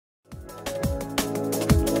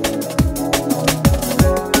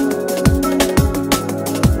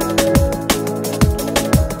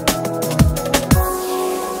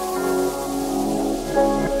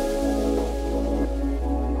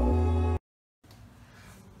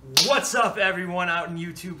What's up everyone out in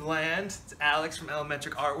YouTube land? It's Alex from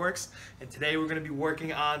Elementric Artworks, and today we're going to be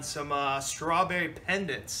working on some strawberry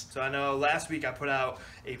pendants. So I know last week I put out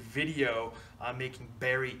a video on making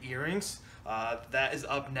berry earrings. That is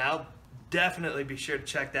up now. Definitely be sure to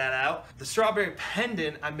check that out. The strawberry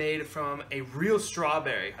pendant I made from a real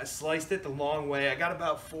strawberry. I sliced it the long way. I got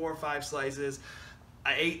about 4 or 5 slices.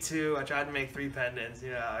 I ate 2, I tried to make 3 pendants, you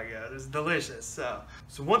know how it goes. It was delicious. So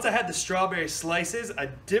once I had the strawberry slices, I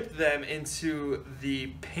dipped them into the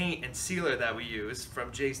paint and sealer that we use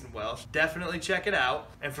from Jason Welsh. Definitely check it out.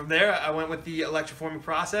 And from there, I went with the electroforming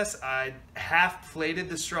process. I half plated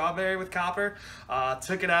the strawberry with copper,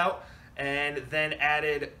 took it out, and then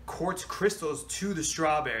added quartz crystals to the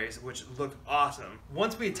strawberries, which look awesome.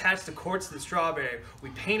 Once we attached the quartz to the strawberry, we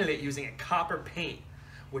painted it using a copper paint,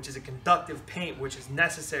 which is a conductive paint which is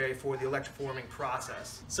necessary for the electroforming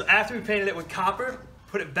process. So after we painted it with copper,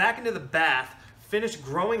 put it back into the bath, finished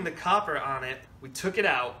growing the copper on it, we took it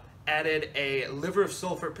out, added a liver of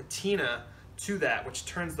sulfur patina to that, which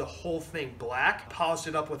turns the whole thing black, polished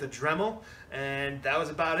it up with a Dremel, and that was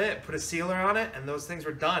about it. Put a sealer on it, and those things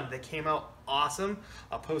were done. They came out awesome.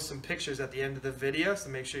 I'll post some pictures at the end of the video,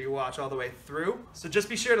 so make sure you watch all the way through. So just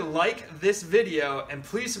be sure to like this video, and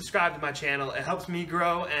please subscribe to my channel. It helps me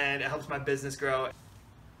grow, and it helps my business grow.